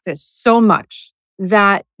practice so much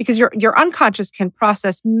that, because your unconscious can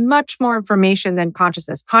process much more information than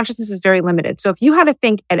consciousness. Consciousness is very limited. So if you had to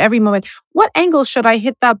think at every moment, what angle should I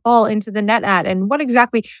hit that ball into the net at? And what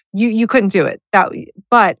exactly, you couldn't do it.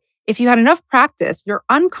 But if you had enough practice, your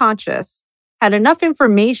unconscious had enough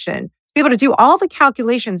information to be able to do all the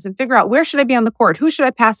calculations and figure out where should I be on the court? Who should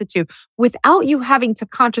I pass it to? Without you having to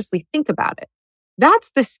consciously think about it.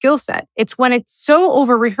 That's the skill set. It's when it's so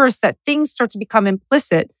over-rehearsed that things start to become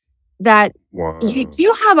implicit that you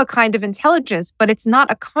do have a kind of intelligence, but it's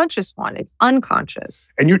not a conscious one. It's unconscious.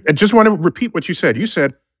 And I just want to repeat what you said. You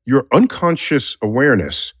said your unconscious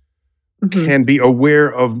awareness can be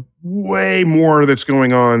aware of way more that's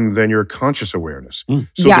going on than your conscious awareness.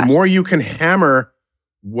 So the more you can hammer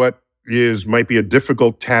what might be a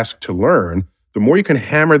difficult task to learn, the more you can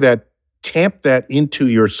hammer that, tamp that into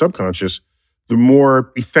your subconscious, the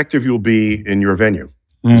more effective you'll be in your venue.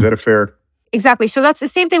 Is that a fair? Exactly. So that's the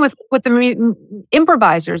same thing with the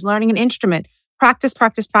improvisers, learning an instrument. Practice,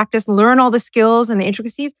 practice, practice, learn all the skills and the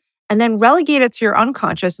intricacies, and then relegate it to your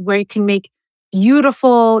unconscious where you can make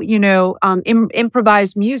beautiful,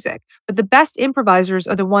 improvised music. But the best improvisers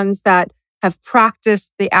are the ones that have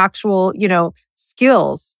practiced the actual,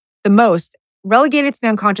 skills the most. Relegate it to the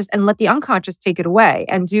unconscious and let the unconscious take it away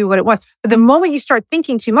and do what it wants. But the moment you start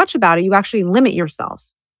thinking too much about it, you actually limit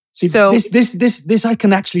yourself. See, so this I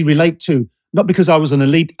can actually relate to. Not because I was an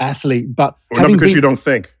elite athlete, but not because you don't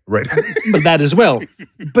think, right? But that as well.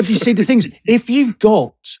 But you see, the things, if you've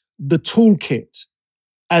got the toolkit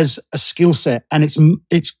as a skill set and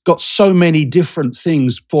it's got so many different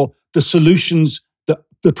things for the solutions,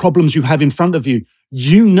 the problems you have in front of you,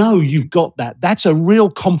 you've got that. That's a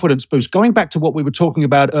real confidence boost. Going back to what we were talking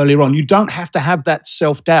about earlier on, you don't have to have that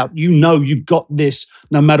self-doubt. You've got this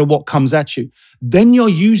no matter what comes at you. Then you're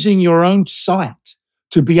using your own sight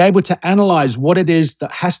to be able to analyze what it is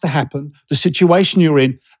that has to happen, the situation you're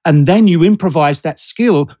in, and then you improvise that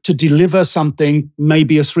skill to deliver something,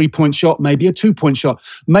 maybe a 3-point shot, maybe a 2-point shot,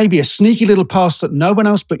 maybe a sneaky little pass that no one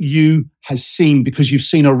else but you has seen because you've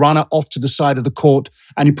seen a runner off to the side of the court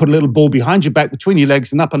and you put a little ball behind your back between your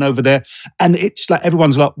legs and up and over there. And it's like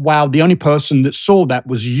everyone's like, wow, the only person that saw that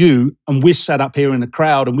was you, and we're sat up here in the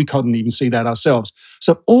crowd and we couldn't even see that ourselves.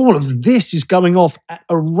 So all of this is going off at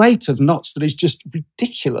a rate of knots that is just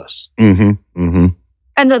ridiculous. Mm-hmm. Mm-hmm.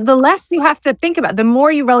 And the less you have to think about, the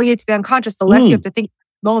more you relegate to the unconscious, the less you have to think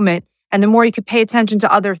about the moment, and the more you could pay attention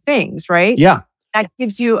to other things, right? Yeah. That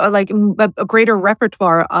gives you a greater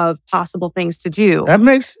repertoire of possible things to do. That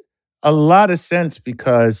makes a lot of sense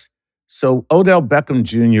because Odell Beckham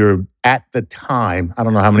Jr. at the time, I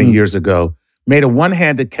don't know how many years ago, made a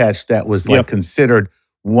one-handed catch that was considered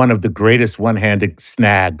one of the greatest one-handed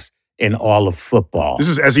snags in all of football. This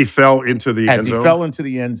is as he fell into the end zone? As he fell into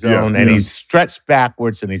the end zone and he stretched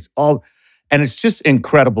backwards and and it's just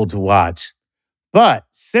incredible to watch. But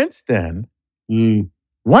since then,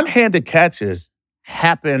 one-handed catches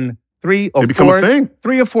happen 3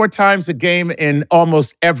 or 4 times a game in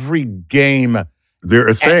almost every game. They're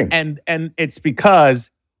a thing. And it's because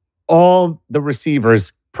all the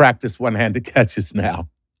receivers practice one-handed catches now.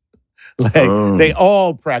 They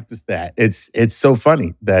all practice that. It's so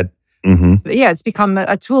funny that Yeah, it's become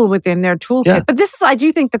a tool within their toolkit. Yeah. But I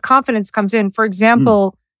do think the confidence comes in. For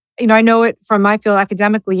example, I know it from my field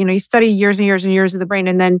academically, you study years and years and years of the brain,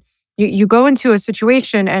 and then you go into a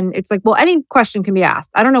situation and it's like, well, any question can be asked.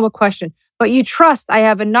 I don't know what question, but you trust I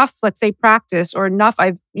have enough, let's say, practice or enough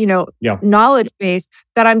knowledge base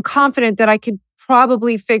that I'm confident that I could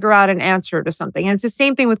probably figure out an answer to something. And it's the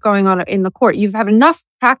same thing with going on in the court. You have enough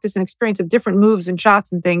practice and experience of different moves and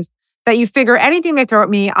shots and things that you figure anything they throw at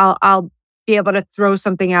me, I'll be able to throw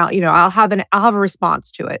something out. I'll have a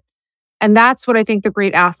response to it. And that's what I think the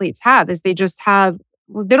great athletes have, is they don't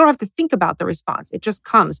have to think about the response. It just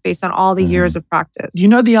comes based on all the years of practice.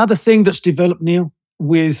 The other thing that's developed, Neil,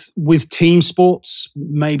 with team sports,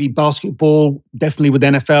 maybe basketball, definitely with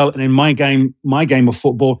NFL, and in my game of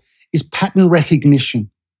football, is pattern recognition.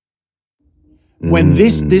 When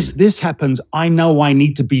this happens, I know I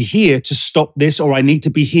need to be here to stop this, or I need to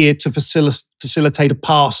be here to facilitate a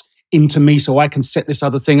pass into me so I can set this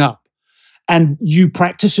other thing up. And you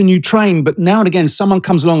practice and you train, but now and again, someone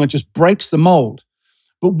comes along and just breaks the mold.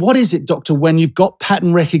 But what is it, Doctor, when you've got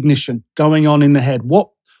pattern recognition going on in the head? What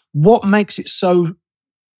makes it so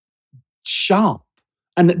sharp?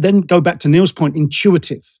 And then go back to Neil's point,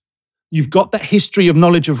 intuitive. You've got that history of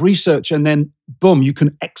knowledge of research, and then boom, you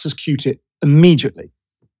can execute it immediately.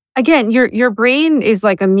 Again, your brain is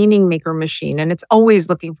like a meaning maker machine, and it's always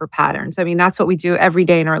looking for patterns. I mean, that's what we do every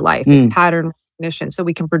day in our life is pattern recognition, so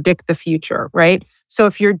we can predict the future, right? So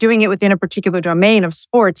if you're doing it within a particular domain of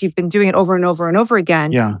sports, you've been doing it over and over and over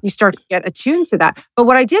again, you start to get attuned to that. But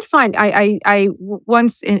what I did find, I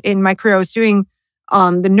once in my career, I was doing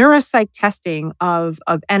the neuropsych testing of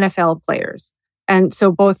NFL players. And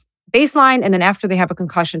so both baseline and then after they have a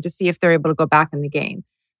concussion to see if they're able to go back in the game.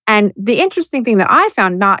 And the interesting thing that I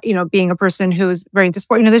found, not, being a person who's very into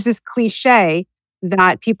sport, there's this cliche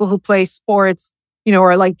that people who play sports,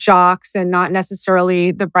 are like jocks and not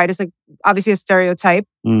necessarily the brightest, like obviously a stereotype.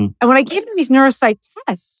 And when I gave them these neuropsych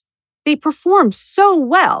tests, they performed so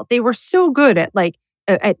well. They were so good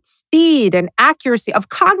at speed and accuracy of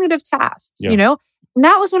cognitive tasks, And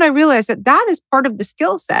that was when I realized that is part of the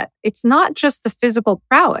skill set. It's not just the physical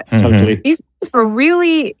prowess. Totally. These guys are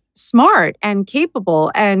really smart and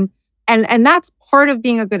capable, and that's part of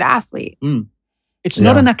being a good athlete. It's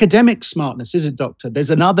not an academic smartness, is it, Doctor?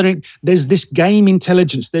 There's this game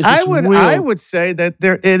intelligence. There's this I would say that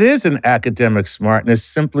it is an academic smartness,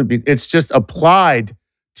 simply it's just applied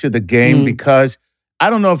to the game because I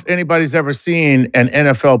don't know if anybody's ever seen an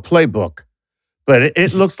NFL playbook, but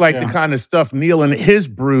it looks like the kind of stuff Neil and his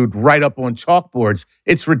brood write up on chalkboards.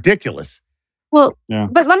 It's ridiculous. Well,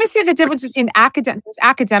 but let me see the difference between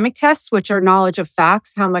academic tests, which are knowledge of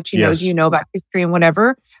facts, how much you know about history and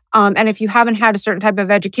whatever. And if you haven't had a certain type of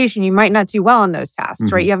education, you might not do well on those tasks,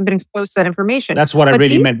 right? You haven't been exposed to that information. That's what I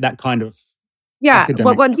really meant, that kind of academic.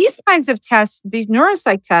 But when these kinds of tests, these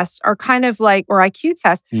neuropsych tests are kind of like, or IQ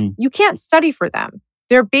tests, you can't study for them.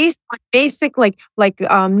 They're based on basic,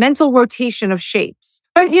 mental rotation of shapes.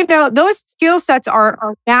 But, those skill sets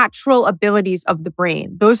are natural abilities of the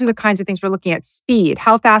brain. Those are the kinds of things we're looking at. Speed.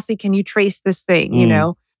 How fastly can you trace this thing,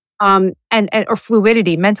 or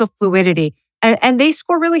fluidity, mental fluidity. And they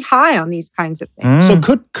score really high on these kinds of things. So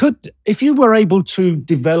could if you were able to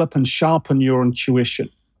develop and sharpen your intuition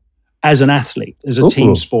as an athlete, as a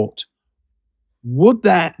team sport, would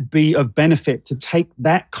that be of benefit to take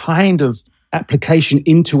that kind of application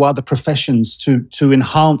into other professions to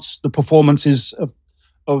enhance the performances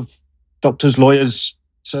of doctors, lawyers,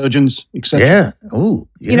 surgeons, etc.?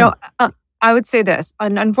 Yeah. I would say this.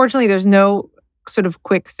 Unfortunately, there's no sort of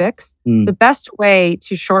quick fix. The best way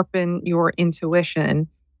to sharpen your intuition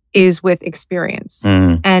is with experience.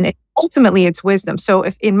 And ultimately, it's wisdom. So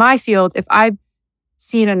if in my field, if I've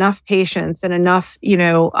seen enough patients and enough,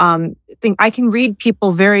 I can read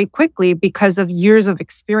people very quickly because of years of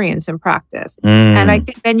experience and practice. And I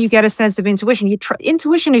think then you get a sense of intuition.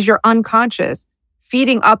 Intuition is your unconscious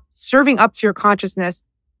serving up to your consciousness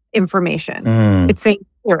information. It's saying,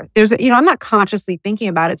 there's I'm not consciously thinking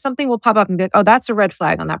about it. Something will pop up and be like, oh, that's a red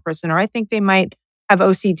flag on that person, or I think they might have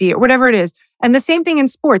OCD or whatever it is. And the same thing in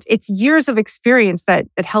sports. It's years of experience that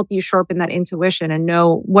help you sharpen that intuition and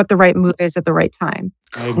know what the right move is at the right time.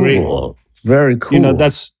 I agree. Cool. Very cool.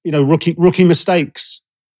 That's rookie mistakes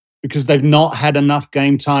because they've not had enough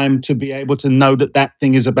game time to be able to know that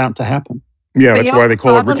thing is about to happen. Yeah, that's why they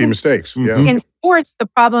call it rookie mistakes. Yeah. In sports, the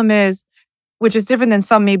problem is, which is different than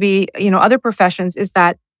some maybe, other professions, is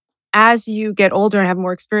that as you get older and have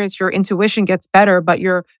more experience, your intuition gets better, but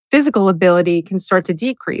your physical ability can start to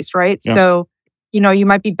decrease, right? Yeah. So, you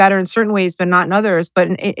might be better in certain ways, but not in others. But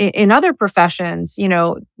in other professions, you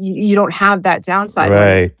don't have that downside.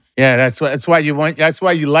 Right. Yeah, that's why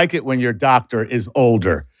you like it when your doctor is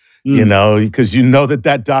older, because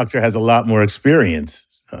that doctor has a lot more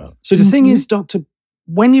experience. So the thing is, Doctor,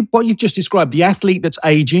 what you've just described, the athlete that's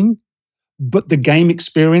aging, but the game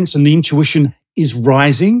experience and the intuition is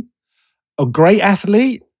rising. A great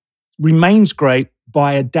athlete remains great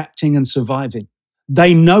by adapting and surviving.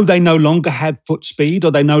 They know they no longer have foot speed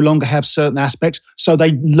or they no longer have certain aspects, so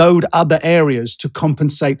they load other areas to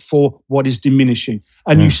compensate for what is diminishing.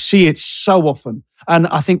 And you see it so often. And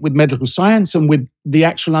I think with medical science and with the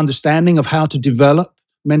actual understanding of how to develop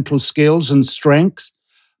mental skills and strength,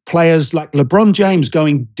 players like LeBron James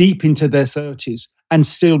going deep into their 30s and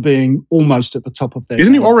still being almost at the top of their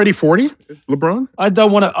Isn't he already 40, LeBron? I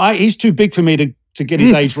don't want to... He's too big for me to get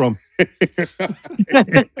his age wrong. I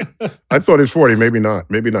thought he was 40. Maybe not.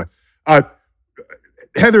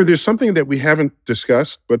 Heather, there's something that we haven't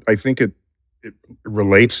discussed, but I think it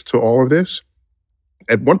relates to all of this.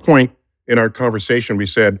 At one point in our conversation, we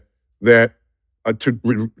said that to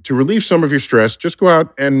relieve some of your stress, just go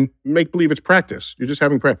out and make believe it's practice. You're just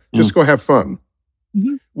having practice. Just go have fun.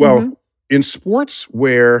 Well, in sports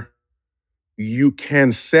where you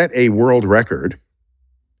can set a world record,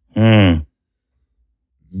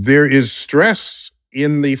 there is stress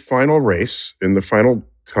in the final race, in the final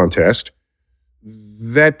contest,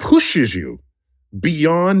 that pushes you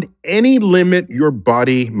beyond any limit your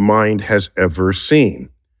body, mind has ever seen.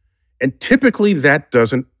 And typically that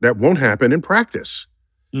won't happen in practice.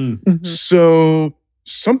 So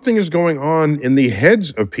something is going on in the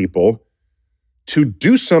heads of people to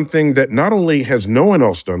do something that not only has no one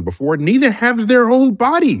else done before, neither have their own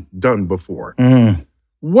body done before.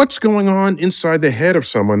 What's going on inside the head of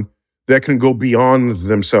someone that can go beyond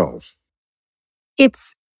themselves?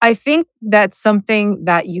 I think that's something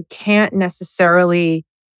that you can't necessarily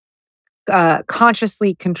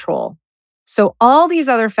consciously control. So all these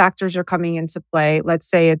other factors are coming into play. Let's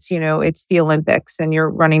say it's the Olympics and you're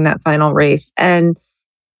running that final race, and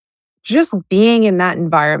just being in that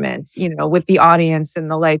environment, with the audience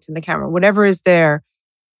and the lights and the camera, whatever is there,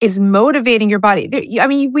 is motivating your body.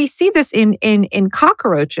 We see this in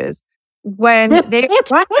cockroaches when they...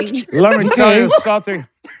 Let me tell you something.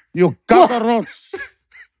 You cockroach.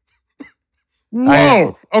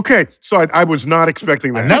 Whoa. Okay. So I was not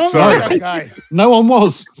expecting that. No, Sorry. that guy. No one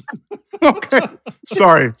was. Okay.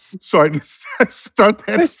 Sorry. Start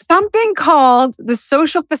that. There's something called the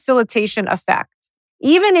social facilitation effect.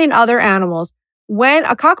 Even in other animals, when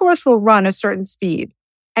a cockroach will run a certain speed,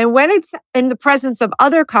 and when it's in the presence of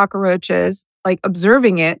other cockroaches, like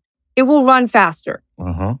observing it, it will run faster.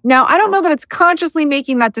 Uh-huh. Now, I don't know that it's consciously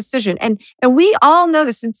making that decision. And we all know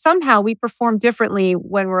this, and somehow we perform differently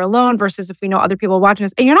when we're alone versus if we know other people watching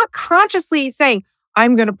us. And you're not consciously saying,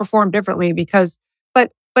 I'm going to perform differently because,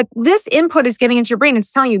 but this input is getting into your brain.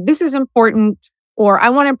 It's telling you this is important, or I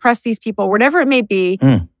want to impress these people, whatever it may be.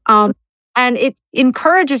 And it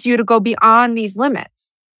encourages you to go beyond these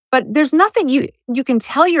limits. But there's nothing you can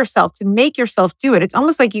tell yourself to make yourself do it. It's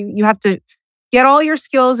almost like you have to get all your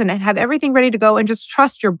skills and have everything ready to go and just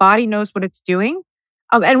trust your body knows what it's doing.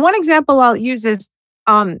 And one example I'll use is,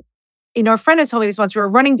 a friend had told me this once. We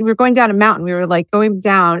were going down a mountain. We were like going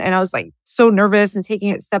down, and I was like so nervous and taking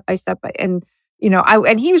it step by step. And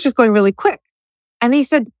and he was just going really quick. And he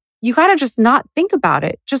said, you got to just not think about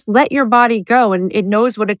it. Just let your body go, and it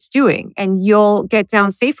knows what it's doing, and you'll get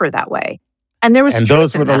down safer that way. And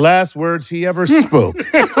those were the last words he ever spoke.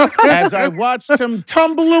 As I watched him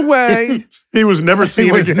tumble away, he was never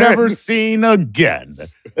seen again. Never seen again.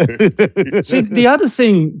 See, the other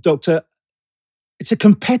thing, Doctor, it's a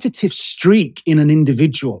competitive streak in an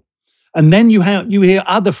individual, and then you hear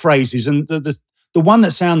other phrases, and the one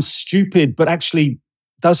that sounds stupid but actually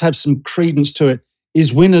does have some credence to it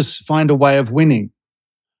is winners find a way of winning,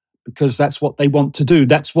 because that's what they want to do.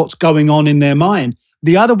 That's what's going on in their mind.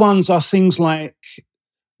 The other ones are things like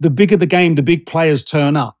the bigger the game, the big players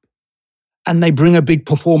turn up and they bring a big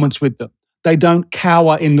performance with them. They don't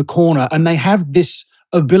cower in the corner, and they have this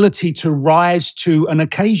ability to rise to an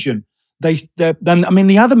occasion.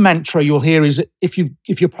 The other mantra you'll hear is if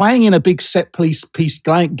you're playing in a big set piece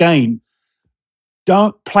game,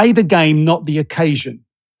 don't play the game, not the occasion.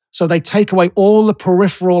 So they take away all the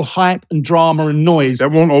peripheral hype and drama and noise.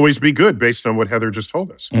 That won't always be good based on what Heather just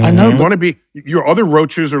told us. I know. You want to be, your other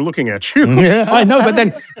roaches are looking at you. Yeah. I know,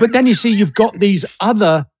 but then you see you've got these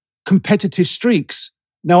other competitive streaks.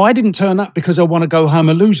 Now, I didn't turn up because I want to go home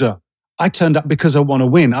a loser. I turned up because I want to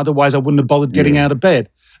win. Otherwise, I wouldn't have bothered getting out of bed.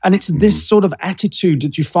 And it's this sort of attitude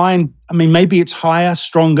that you find, maybe it's higher,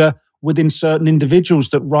 stronger within certain individuals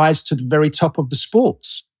that rise to the very top of the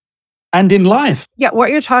sports and in life. Yeah, what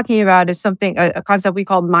you're talking about is something, a concept we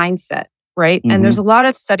call mindset, right? Mm-hmm. And there's a lot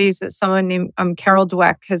of studies that someone named Carol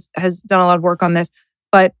Dweck has done a lot of work on this.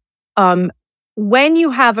 But when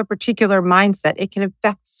you have a particular mindset, it can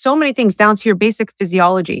affect so many things down to your basic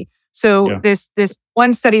physiology. So this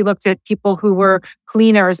one study looked at people who were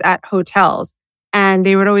cleaners at hotels, and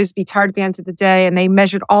they would always be tired at the end of the day, and they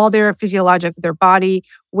measured all their their body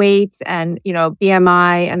weight and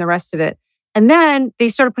BMI and the rest of it. And then they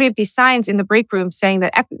started putting up these signs in the break room saying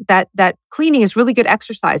that cleaning is really good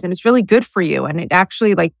exercise and it's really good for you, and it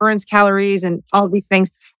actually burns calories and all of these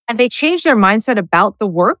things. And they changed their mindset about the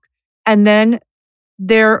work, and then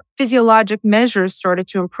their physiologic measures started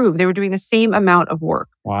to improve. They were doing the same amount of work.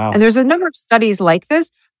 Wow. And there's a number of studies like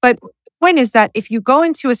this, but the point is that if you go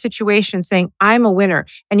into a situation saying, I'm a winner,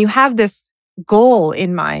 and you have this goal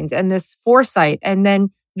in mind and this foresight, and then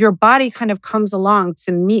your body kind of comes along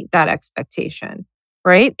to meet that expectation,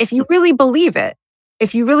 right? If you really believe it,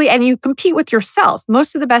 and you compete with yourself,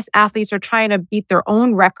 most of the best athletes are trying to beat their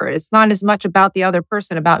own record. It's not as much about the other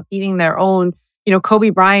person, about beating their own, Kobe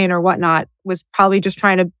Bryant or whatnot was probably just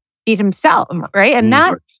trying to beat himself, right? And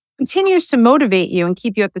that continues to motivate you and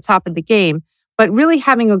keep you at the top of the game. But really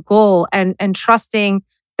having a goal and trusting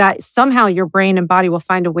that somehow your brain and body will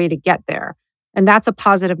find a way to get there. And that's a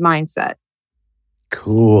positive mindset.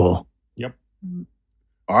 Cool. Yep.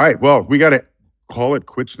 All right. Well, we got to call it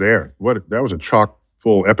quits there. That was a chock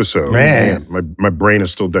full episode. Man. My brain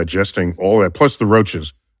is still digesting all that. Plus the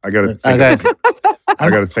roaches. I got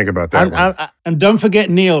to think about that. And don't forget,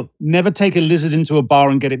 Neil, never take a lizard into a bar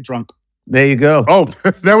and get it drunk. There you go. Oh,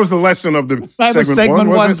 that was the lesson of the That was segment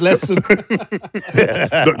one's lesson.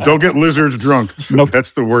 Don't get lizards drunk. Nope.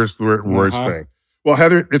 That's the worst thing. Well,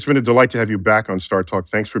 Heather, it's been a delight to have you back on Star Talk.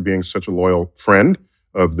 Thanks for being such a loyal friend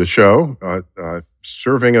of the show,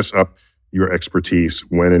 serving us up your expertise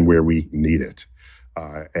when and where we need it.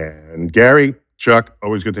 And Gary, Chuck,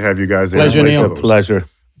 always good to have you guys there. Pleasure, Neil. Pleasure.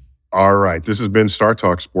 All right. This has been Star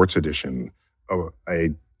Talk Sports Edition,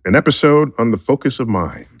 an episode on the focus of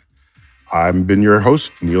mind. I've been your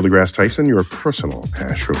host, Neil deGrasse Tyson, your personal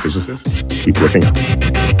astrophysicist. Keep looking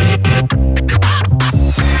up.